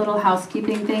couple little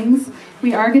housekeeping things.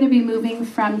 We are going to be moving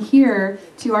from here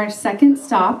to our second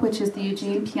stop, which is the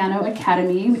Eugene Piano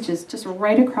Academy, which is just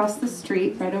right across the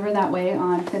street, right over that way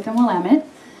on 5th and Willamette.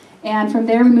 And from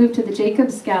there we move to the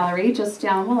Jacobs Gallery, just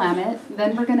down Willamette.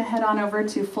 Then we're going to head on over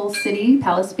to Full City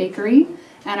Palace Bakery.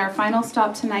 And our final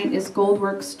stop tonight is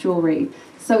Goldworks Jewelry.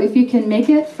 So if you can make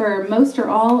it for most or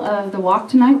all of the walk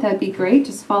tonight, that'd be great.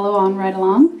 Just follow on right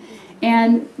along.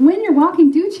 And when you're walking,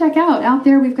 do check out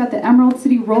there we've got the Emerald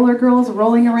City Roller Girls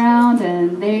rolling around,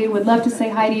 and they would love to say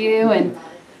hi to you and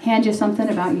hand you something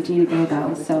about Eugene A Go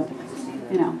Go. So,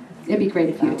 you know, it'd be great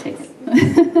if you would take it.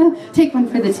 Take one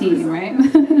for the team, right?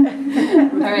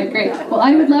 All right, great. Well,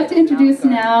 I would love to introduce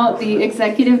now the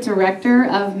executive director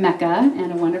of Mecca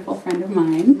and a wonderful friend of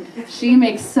mine. She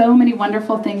makes so many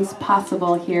wonderful things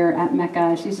possible here at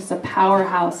Mecca. She's just a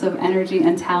powerhouse of energy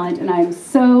and talent, and I'm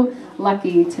so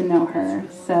lucky to know her.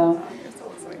 So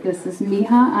this is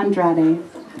Mija Andrade.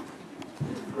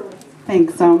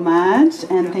 Thanks so much,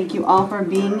 and thank you all for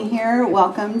being here.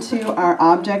 Welcome to our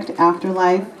Object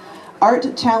Afterlife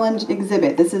Art Challenge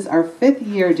exhibit. This is our 5th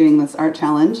year doing this art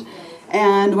challenge,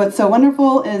 and what's so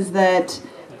wonderful is that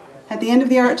at the end of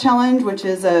the art challenge, which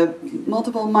is a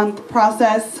multiple month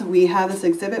process, we have this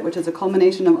exhibit, which is a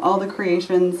culmination of all the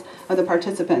creations of the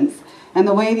participants. And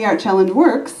the way the art challenge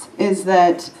works is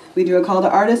that we do a call to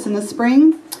artists in the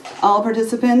spring. All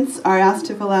participants are asked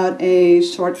to fill out a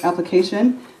short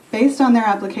application. Based on their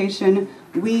application,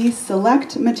 we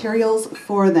select materials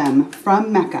for them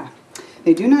from Mecca.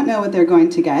 They do not know what they're going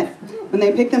to get. When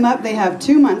they pick them up, they have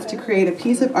 2 months to create a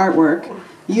piece of artwork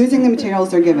using the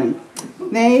materials they're given.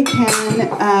 They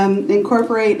can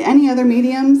incorporate any other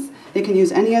mediums, they can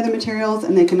use any other materials,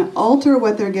 and they can alter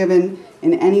what they're given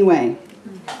in any way.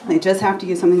 They just have to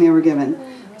use something they were given.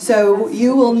 So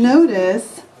you will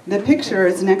notice the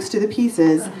pictures next to the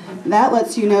pieces. That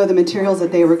lets you know the materials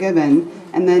that they were given,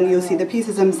 and then you'll see the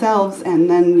pieces themselves, and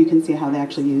then you can see how they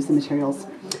actually use the materials.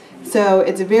 So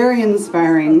it's very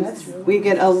inspiring. We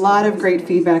get a lot of great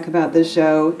feedback about this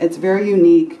show. It's very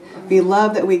unique. We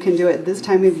love that we can do it this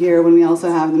time of year when we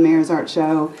also have the Mayor's Art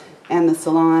Show and the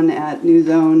Salon at New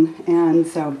Zone. And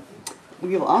so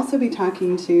we will also be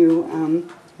talking to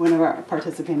one of our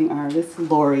participating artists,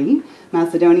 Lori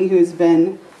Macedoni, who's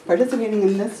been participating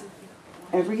in this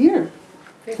every year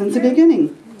since the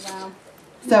beginning. Wow.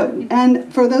 So,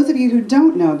 and for those of you who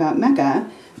don't know about Mecca,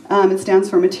 it stands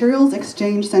for Materials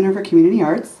Exchange Center for Community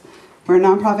Arts. We're a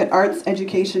nonprofit arts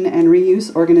education and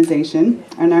reuse organization,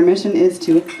 and our mission is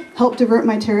to help divert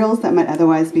materials that might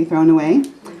otherwise be thrown away,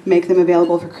 make them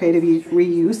available for creative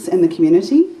reuse in the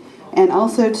community, and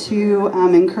also to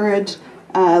encourage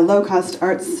low-cost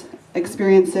arts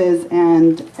experiences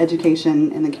and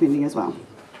education in the community as well.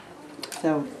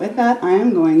 So with that, I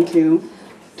am going to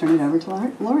turn it over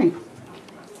to Lori.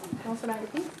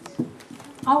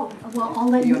 Oh, well, I'll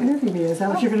let you interview me. Is that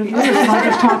what you're going to do? Or should I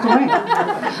just talk away?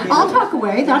 I'll talk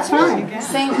away. That's fine.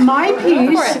 My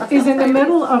piece is in the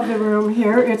middle of the room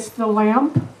here. It's the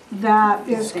lamp that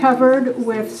is covered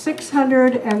with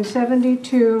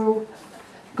 672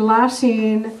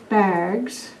 glassine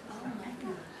bags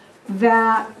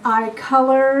that I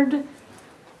colored,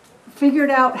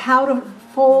 figured out how to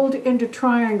fold into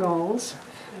triangles,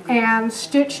 and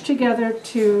stitched together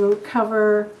to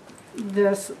cover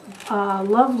this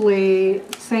lovely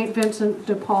St. Vincent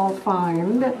de Paul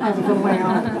find of the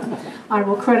lamp. I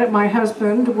will credit my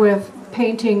husband with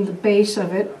painting the base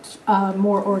of it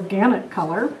more organic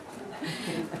color.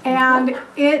 And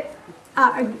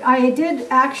I did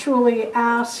actually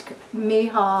ask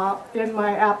Miha in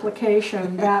my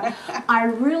application that I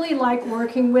really like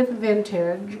working with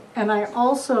vintage, and I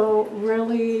also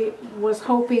really was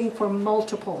hoping for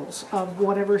multiples of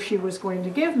whatever she was going to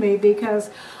give me,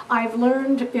 because I've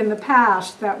learned in the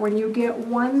past that when you get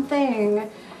one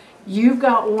thing, you've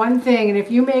got one thing, and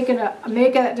if you make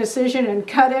a decision and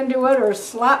cut into it or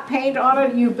slap paint on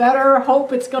it, you better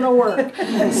hope it's going to work.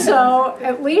 So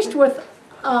at least with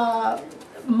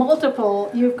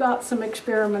multiple, you've got some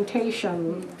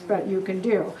experimentation that you can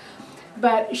do.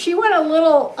 But she went a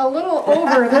little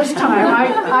over this time.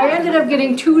 I ended up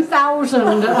getting 2,000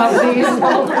 of these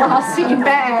glassine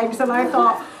bags, and I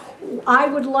thought I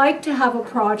would like to have a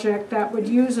project that would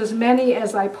use as many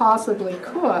as I possibly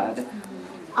could.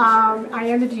 I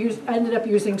ended up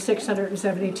using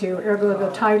 672, ergo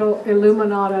the title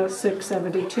Illuminata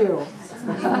 672.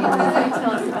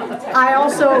 I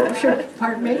also should,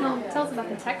 pardon me? Tell us about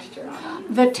the texture.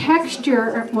 The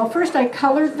texture, well, first I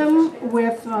colored them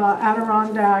with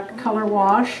Adirondack color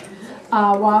wash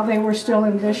while they were still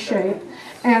in this shape.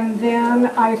 And then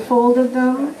I folded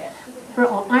them,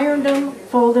 ironed them,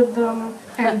 folded them,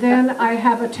 and then I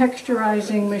have a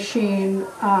texturizing machine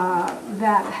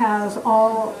that has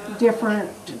all different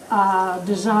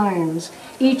designs.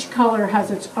 Each color has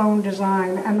its own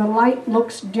design, and the light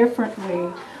looks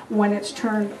differently when it's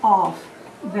turned off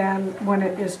than when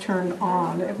it is turned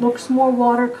on. It looks more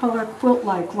watercolor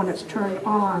quilt-like when it's turned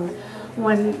on.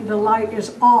 When the light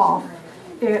is off,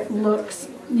 it looks,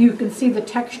 you can see the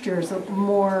textures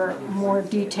more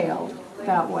detailed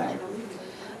that way.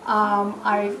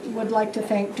 I would like to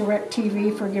thank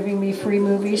DirecTV for giving me free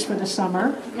movies for the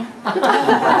summer.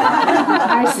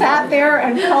 I sat there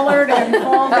and colored and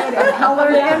folded and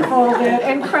colored and folded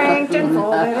and cranked and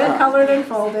folded and colored and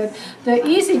folded. The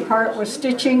easy part was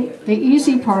stitching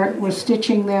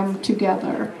them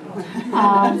together.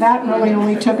 That really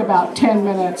only took about 10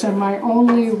 minutes, and my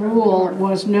only rule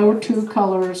was no two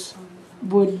colors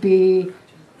would be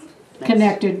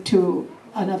connected to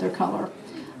another color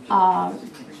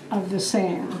of the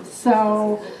same.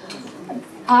 So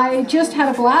I just had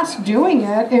a blast doing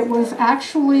it. It was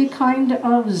actually kind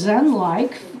of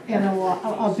Zen-like in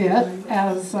a bit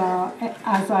as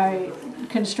I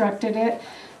constructed it,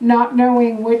 not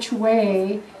knowing which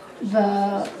way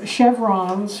the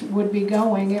chevrons would be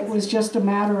going. It was just a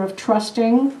matter of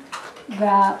trusting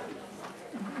that,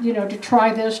 you know, to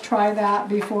try this, try that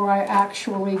before I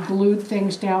actually glued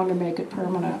things down to make it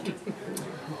permanent.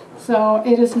 So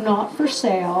it is not for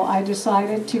sale. I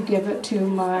decided to give it to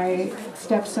my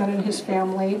stepson and his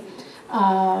family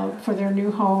for their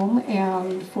new home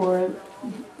and for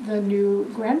the new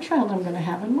grandchild I'm going to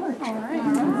have in March. All right.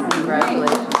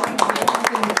 Congratulations.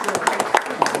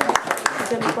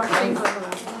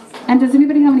 And does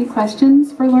anybody have any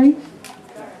questions for Lori?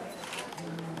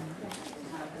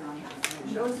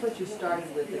 Show us what you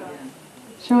started with again.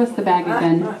 Show us the bag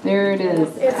again. There it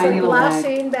is. It's Tiny a little bag.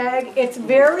 glassine bag. It's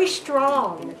very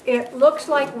strong. It looks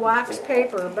like wax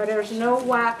paper, but there's no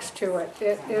wax to it.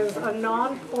 It is a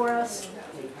non-porous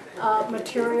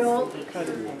material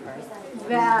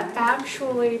that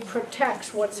actually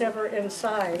protects what's ever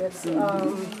inside. It's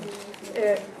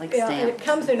it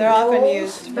comes in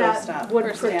rolls that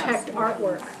would protect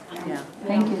artwork. Yeah.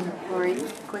 Thank you. Lori,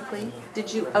 quickly,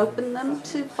 did you open them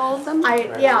to fold them?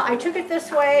 I took it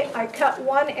this way. I cut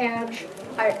one edge.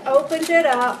 I opened it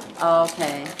up.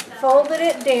 Okay. Folded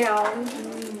it down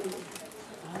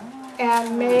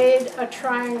and made a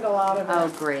triangle out of it. Oh,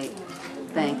 great.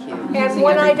 Thank you. And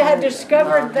when I had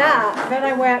discovered that, then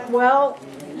I went, well,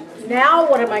 now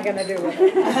what am I going to do with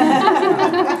it?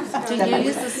 Did you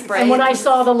use the spray? And when I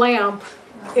saw the lamp,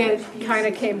 it kind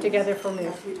of came together for me.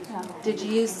 Did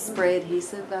you use the spray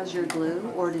adhesive as your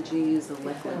glue, or did you use a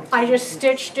liquid? I just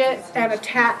stitched it and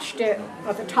attached it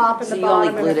at the top and the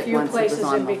bottom and a few places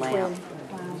in between.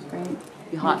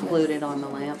 You hot glued it on the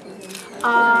lamp?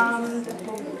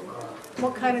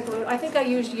 what kind of glue. I think I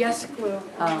used Yes glue.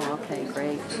 Oh, okay,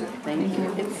 great. Thank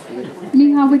you. It's beautiful.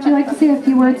 Miha, would you like to say a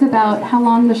few words about how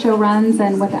long the show runs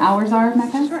and what the hours are of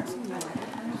Mecca? Sure.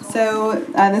 So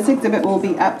this exhibit will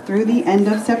be up through the end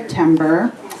of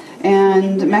September.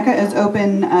 And Mecca is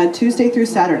open Tuesday through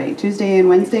Saturday. Tuesday and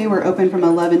Wednesday we're open from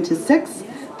 11 to 6.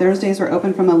 Thursdays we're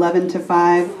open from 11 to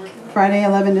 5. Friday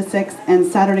 11 to 6. And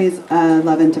Saturdays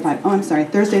 11 to 5. Oh, I'm sorry.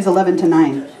 Thursdays 11 to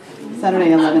 9.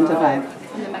 Saturday 11 to 5.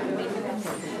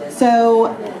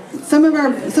 So some of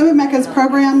Mecca's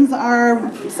programs are,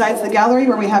 besides the gallery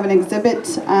where we have an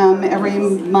exhibit every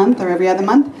month or every other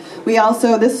month, we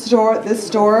also, this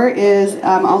store is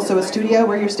also a studio.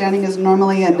 Where you're standing is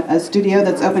normally a studio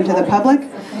that's open to the public.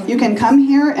 You can come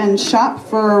here and shop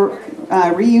for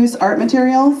reuse art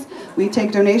materials. We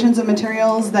take donations of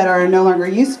materials that are no longer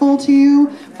useful to you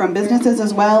from businesses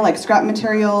as well, like scrap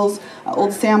materials,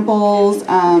 old samples,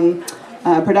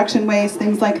 production waste,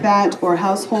 things like that, or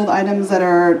household items that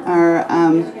are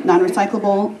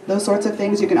non-recyclable, those sorts of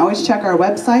things. You can always check our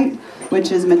website,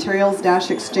 which is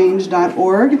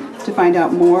materials-exchange.org, to find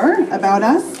out more about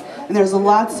us. And there's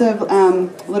lots of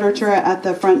literature at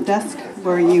the front desk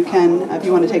where you can, if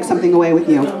you want to take something away with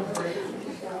you. All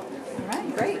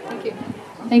right, great, thank you.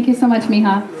 Thank you so much,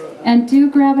 Miha. And do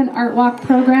grab an Art Walk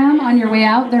program on your way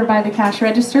out there by the cash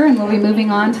register, and we'll be moving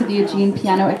on to the Eugene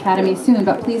Piano Academy soon.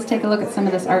 But please take a look at some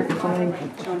of this art before we...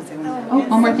 Oh,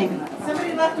 one more thing.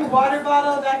 Somebody left a water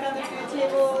bottle back on the food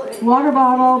table. Water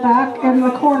bottle back in the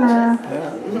corner.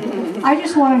 I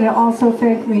just wanted to also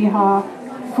thank Miha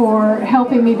for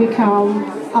helping me become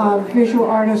a visual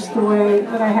artist the way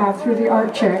that I have through the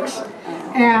Art Chicks.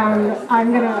 And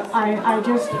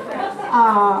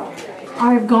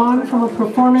I've gone from a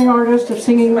performing artist of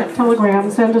singing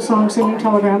telegrams, send a song, singing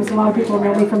telegrams, a lot of people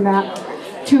know me from that,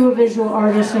 to a visual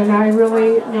artist, and I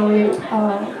really, really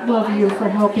love you for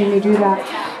helping me do that.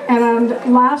 And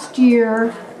last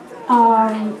year,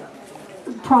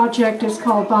 project is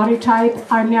called Body Type.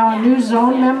 I'm now a new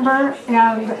zone member,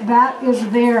 and that is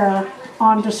there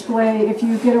on display. If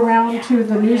you get around to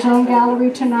the New Zone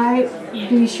Gallery tonight,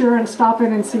 be sure and stop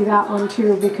in and see that one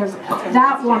too, because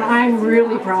that one I'm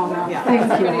really proud of.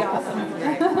 Thank you.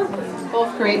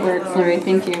 Both great works, Larry.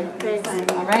 Thank you. Thanks.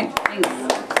 All right, thanks.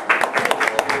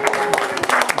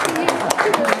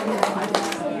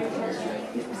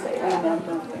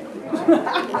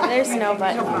 There's no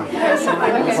button. There's no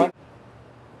button.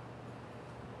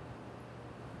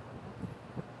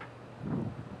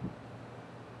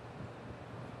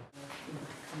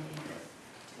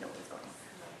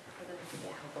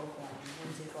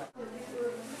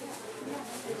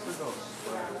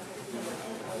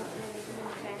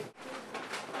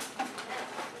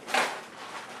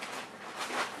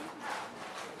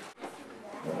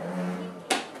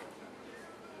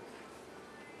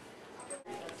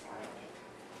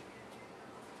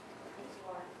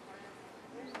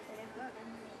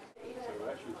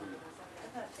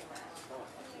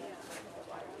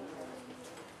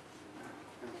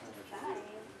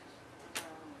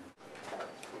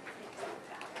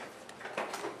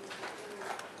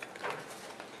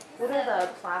 What are the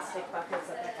plastic buckets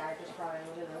that the guy just brought in?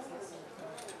 What are those?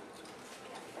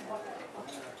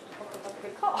 That's a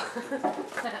good call.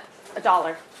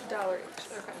 $1. $1 each.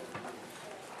 Okay.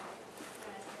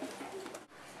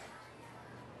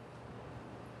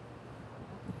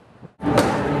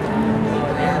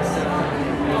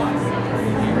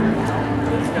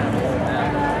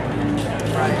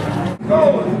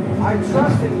 I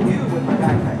trust in you with my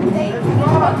backpack. Okay,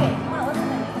 come on, listen to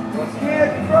me. Let's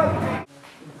get trust me.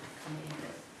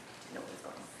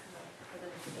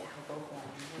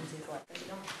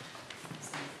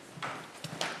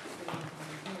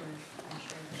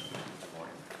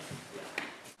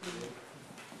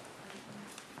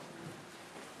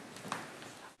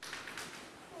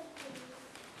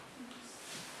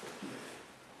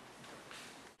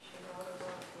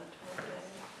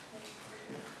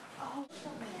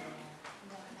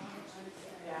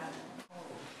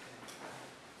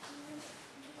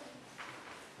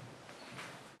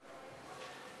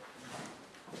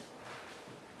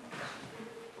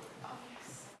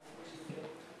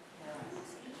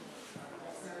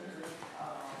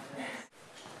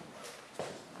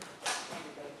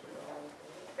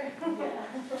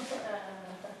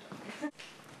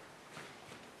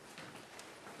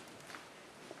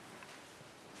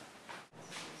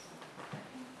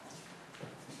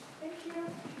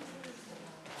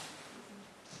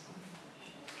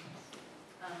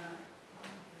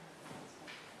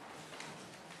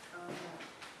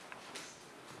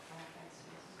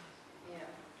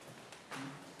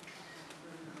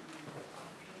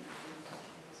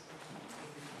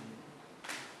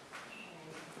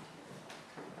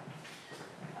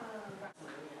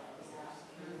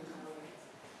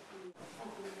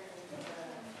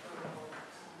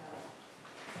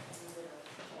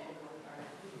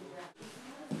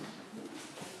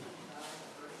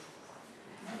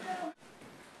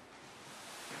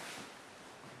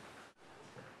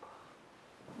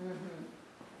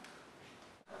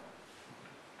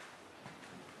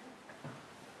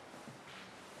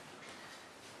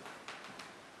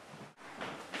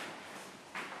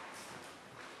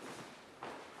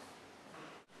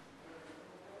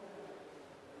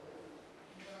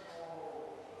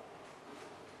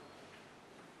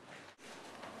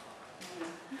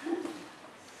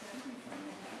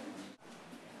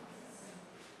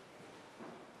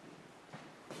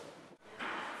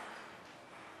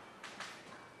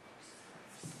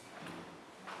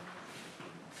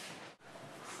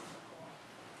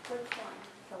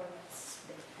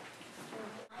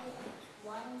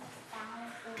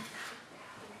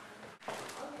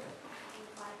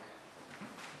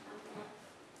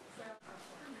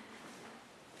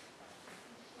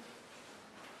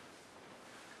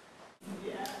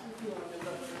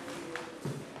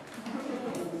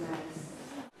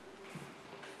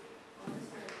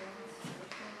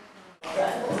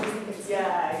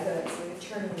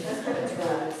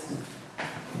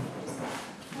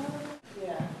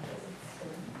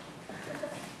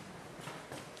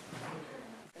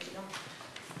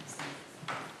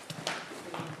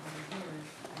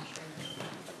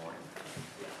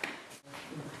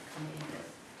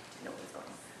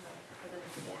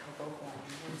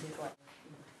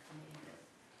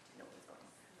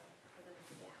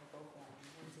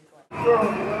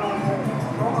 Girl,